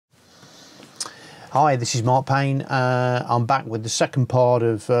Hi, this is Mark Payne. I'm back with the second part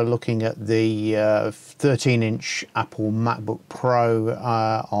of looking at the 13-inch Apple MacBook Pro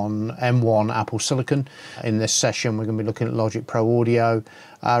on M1 Apple Silicon. In this session, we're going to be looking at Logic Pro Audio,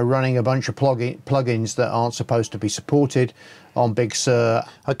 running a bunch of plugins that aren't supposed to be supported on Big Sur.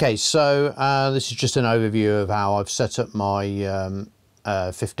 Okay, so this is just an overview of how I've set up my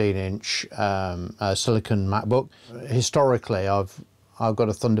 15-inch Silicon MacBook. Historically, I've got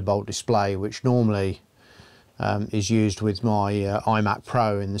a Thunderbolt display, which normally is used with my iMac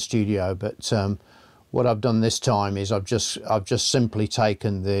Pro in the studio. But what I've done this time is I've just simply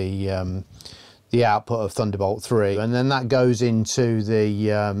taken the output of Thunderbolt 3, and then that goes into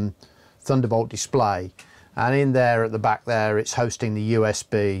the Thunderbolt display. And in there at the back there, it's hosting the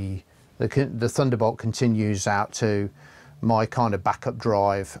USB. The Thunderbolt continues out to my kind of backup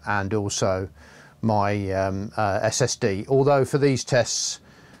drive and also my SSD, although for these tests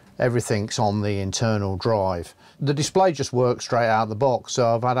everything's on the internal drive. The display just works straight out of the box,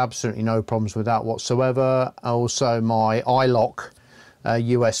 so I've had absolutely no problems with that whatsoever. Also my iLock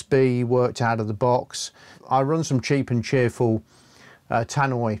USB worked out of the box. I run some cheap and cheerful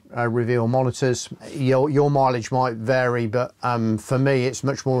Tannoy Reveal monitors. Your mileage might vary, but for me it's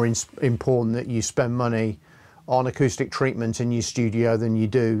much more important that you spend money on acoustic treatment in your studio than you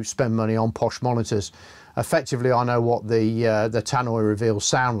do spend money on posh monitors. Effectively, I know what the Tannoy Reveal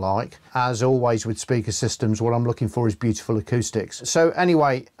sound like. As always with speaker systems, what I'm looking for is beautiful acoustics. So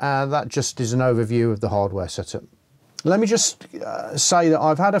anyway, that just is an overview of the hardware setup. Let me just say that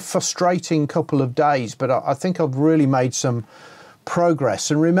I've had a frustrating couple of days, but I think I've really made some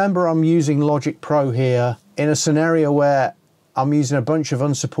progress. And remember, I'm using Logic Pro here in a scenario where I'm using a bunch of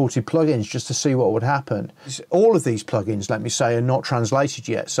unsupported plugins just to see what would happen. All of these plugins, let me say, are not translated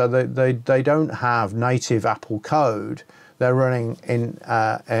yet, so they don't have native Apple code. They're running in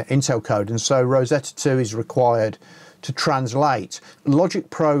Intel code, and so Rosetta 2 is required to translate. Logic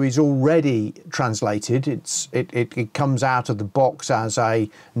Pro is already translated. It comes out of the box as a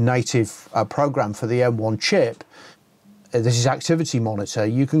native program for the M1 chip. This is Activity Monitor.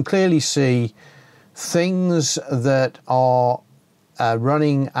 You can clearly see things that are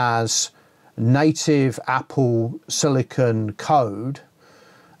running as native Apple Silicon code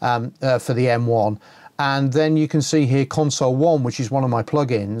for the M1, and then you can see here Console 1, which is one of my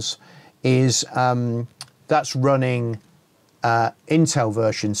plugins, is that's running Intel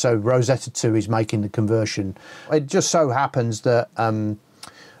version, so Rosetta 2 is making the conversion. It just so happens that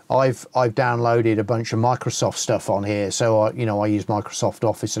I've downloaded a bunch of Microsoft stuff on here, so I use Microsoft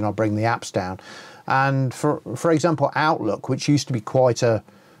Office and I bring the apps down. And for example, Outlook, which used to be quite a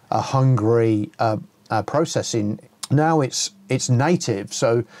hungry processing, now it's native.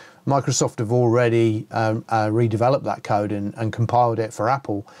 So Microsoft have already redeveloped that code and compiled it for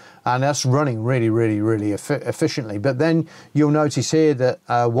Apple, and that's running really efficiently. But then you'll notice here that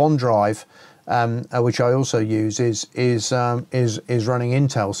OneDrive, which I also use, is running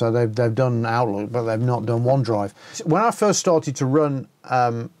Intel. So they've done Outlook, but they've not done OneDrive. When I first started to run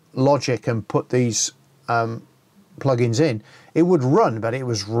Logic and put these plugins in, it would run, but it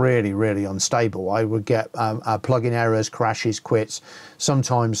was really unstable. I would get plugin errors, crashes, quits.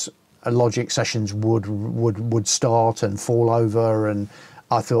 Sometimes Logic sessions would start and fall over, and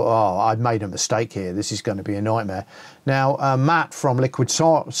I thought, oh, I've made a mistake here. This is going to be a nightmare. Now, Matt from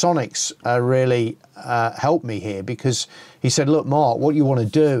Liquidsonics really helped me here, because he said, look, Mark, what you want to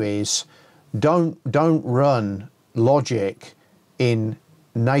do is don't run Logic in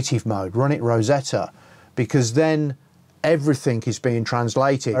native mode, run it Rosetta, because then everything is being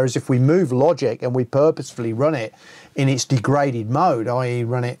translated. Whereas if we move Logic and we purposefully run it in its degraded mode, i.e.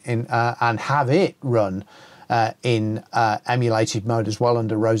 run it in and have it run in emulated mode as well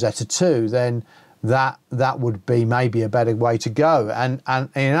under Rosetta 2, then that would be maybe a better way to go. And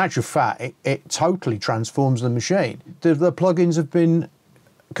in actual fact, it totally transforms the machine. The plugins have been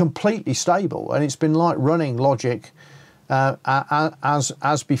completely stable, and it's been like running Logic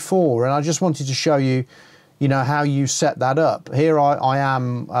as before. And I just wanted to show you, how you set that up. Here I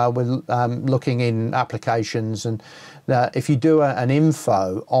am looking in applications, and if you do an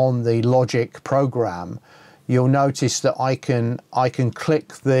info on the Logic program, you'll notice that I can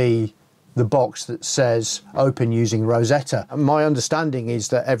click the box that says open using Rosetta. My understanding is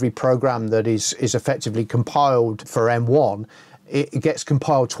that every program that is effectively compiled for M1, it gets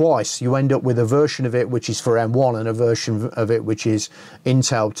compiled twice. You end up with a version of it which is for M1 and a version of it which is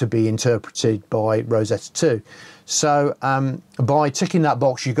Intel to be interpreted by Rosetta 2. So by ticking that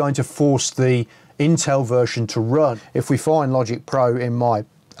box, you're going to force the Intel version to run. If we find Logic Pro in my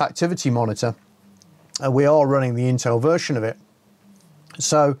activity monitor, we are running the Intel version of it.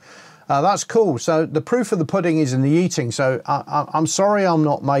 So That's cool. So the proof of the pudding is in the eating. So I'm sorry I'm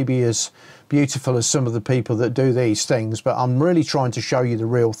not maybe as beautiful as some of the people that do these things, but I'm really trying to show you the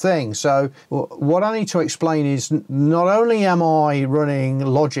real thing. So what I need to explain is not only am I running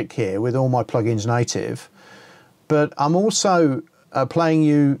Logic here with all my plugins native, but I'm also playing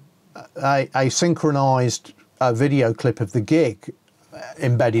you a synchronized video clip of the gig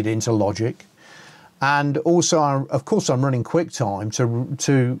embedded into Logic. And also, of course, I'm running QuickTime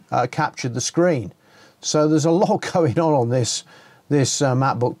to capture the screen. So there's a lot going on this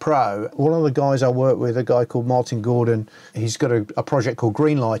MacBook Pro. One of the guys I work with, a guy called Martin Gordon, he's got a project called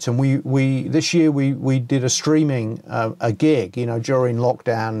Greenlight, and we this year we did a streaming a gig, you know, during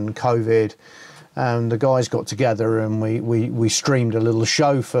lockdown and COVID, and the guys got together and we streamed a little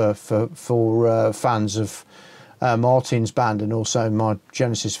show for fans of Martin's band and also my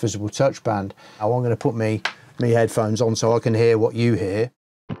Genesis Visible Touch band. I'm going to put me headphones on so I can hear what you hear.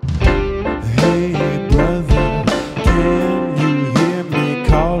 Hey brother, can you hear me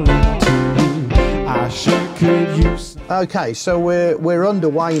calling to you? I sure could use. Okay, so we're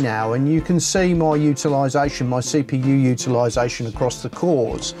underway now, and you can see my utilization, my CPU utilization across the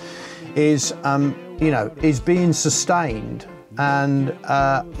cores is is being sustained. And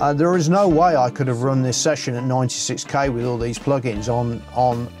there is no way I could have run this session at 96K with all these plugins on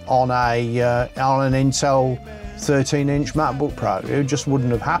an Intel 13-inch MacBook Pro. It just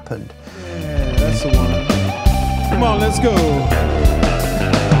wouldn't have happened. Yeah, that's the one. Come on, let's go.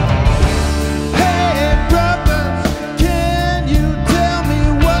 Hey brothers, can you tell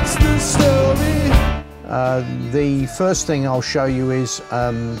me what's the story? The first thing I'll show you is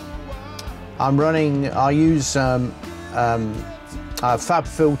I use Fab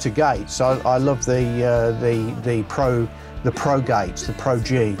Filter Gates. I love the Pro Gates, the Pro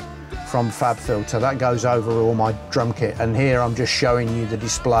G from Fab Filter. That goes over all my drum kit, and here I'm just showing you the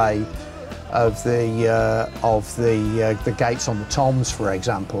display of the gates on the toms, for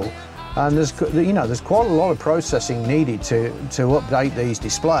example. And there's quite a lot of processing needed to update these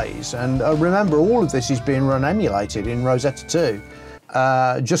displays. And remember, all of this is being run emulated in Rosetta 2.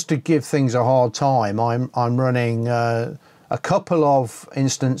 Just to give things a hard time, I'm running a couple of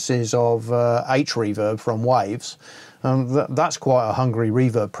instances of H-Reverb from Waves. That's quite a hungry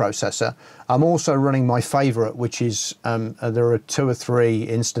reverb processor. I'm also running my favourite, which is, there are 2 or 3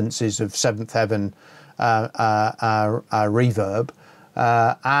 instances of 7th Heaven reverb.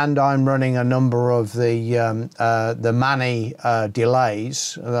 And I'm running a number of the Mani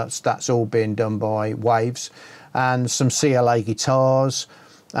delays. That's all being done by Waves, and some CLA guitars.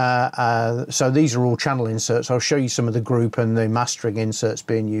 So these are all channel inserts. I'll show you some of the group and the mastering inserts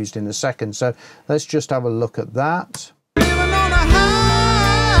being used in a second. So let's just have a look at that.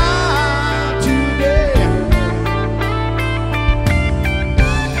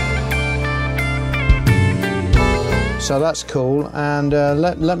 So that's cool, and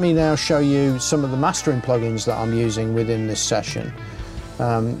let me now show you some of the mastering plugins that I'm using within this session.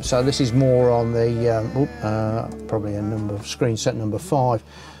 So this is more on the probably a screen set number 5.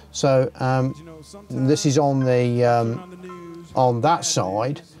 So this is on the on that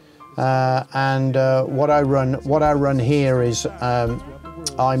side, and what I run here is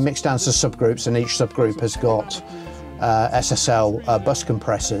I mix down some subgroups, and each subgroup has got SSL bus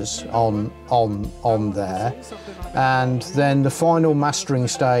compressors on there, and then the final mastering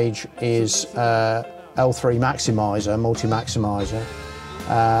stage is L3 maximizer, multi-maximizer.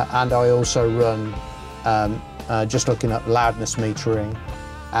 And I also run, just looking at loudness metering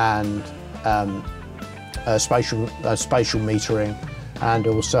and spatial metering, and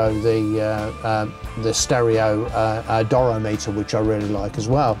also the stereo dorometer, which I really like as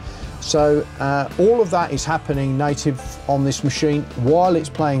well. So all of that is happening native on this machine while it's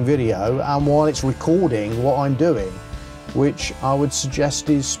playing video and while it's recording what I'm doing, which I would suggest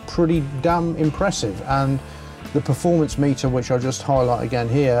is pretty damn impressive. And the performance meter, which I'll just highlight again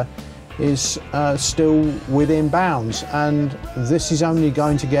here, is still within bounds, and this is only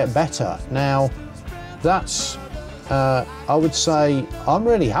going to get better. Now, that's, I would say, I'm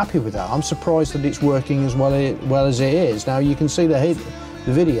really happy with that. I'm surprised that it's working as well as it is. Now, you can see the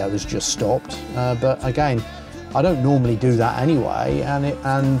video has just stopped, but again, I don't normally do that anyway,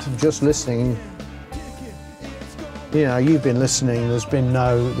 and just listening, you know, you've been listening, there's been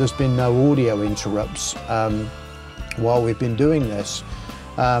no audio interrupts while we've been doing this,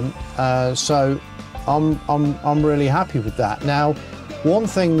 so I'm really happy with that. Now, one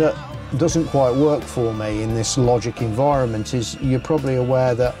thing that doesn't quite work for me in this Logic environment is, you're probably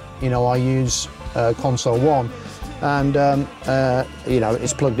aware that, you know, I use Console 1, and you know,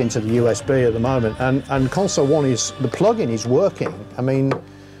 it's plugged into the USB at the moment, and Console 1 the plugin is working. I mean,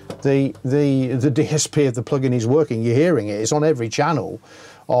 the DSP of the plugin is working. You're hearing it. It's on every channel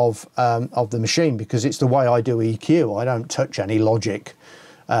of the machine, because it's the way I do EQ. I don't touch any logic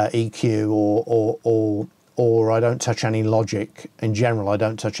EQ or I don't touch any logic in general. I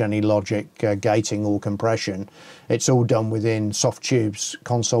don't touch any logic gating or compression. It's all done within Softube's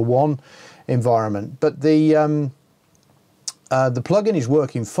Console 1 environment. But the plugin is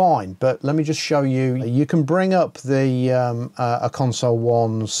working fine. But let me just show you. You can bring up the a Console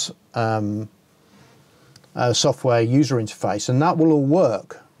 1's software user interface, and that will all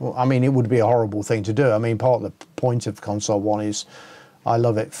work. Well, I mean, it would be a horrible thing to do. I mean, part of the point of Console 1 is I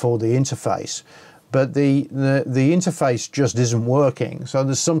love it for the interface, but the interface just isn't working. So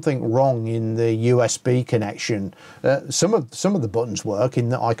there's something wrong in the USB connection. Some of the buttons work in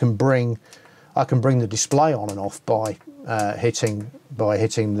that I can bring the display on and off by hitting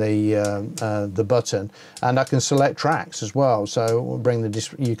the button, and I can select tracks as well. So we'll bring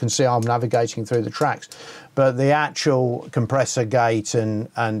you can see I'm navigating through the tracks, but the actual compressor gate and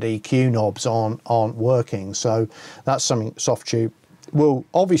EQ knobs aren't working. So that's something Softube will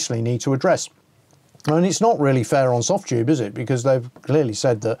obviously need to address. And it's not really fair on Softube, is it? Because they've clearly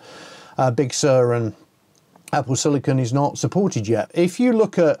said that Big Sur and Apple Silicon is not supported yet. If you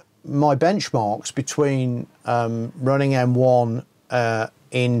look at my benchmarks between running M1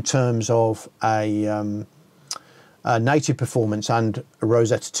 in terms of a native performance and a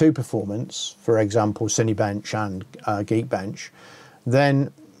Rosetta 2 performance, for example, Cinebench and Geekbench,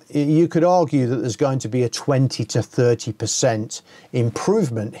 then you could argue that there's going to be a 20 to 30%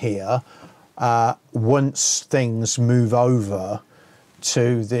 improvement here once things move over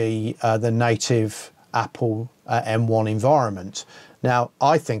to the native Apple M1 environment. Now,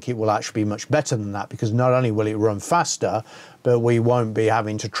 I think it will actually be much better than that, because not only will it run faster, but we won't be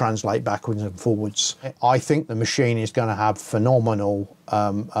having to translate backwards and forwards. I think the machine is going to have phenomenal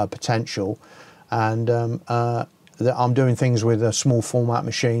potential, and I'm doing things with a small format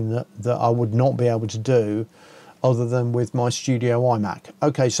machine that I would not be able to do other than with my studio iMac.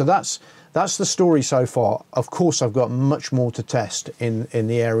 Okay, so that's the story so far. Of course, I've got much more to test in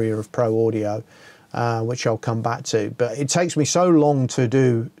the area of pro audio, which I'll come back to. But it takes me so long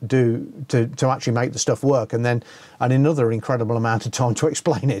to actually make the stuff work, and another incredible amount of time to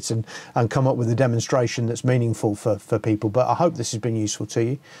explain it and come up with a demonstration that's meaningful for people. But I hope this has been useful to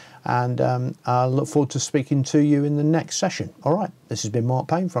you, and I look forward to speaking to you in the next session. All right, this has been Mark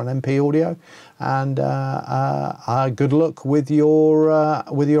Payne from MP Audio, and good luck with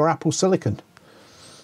your Apple Silicon.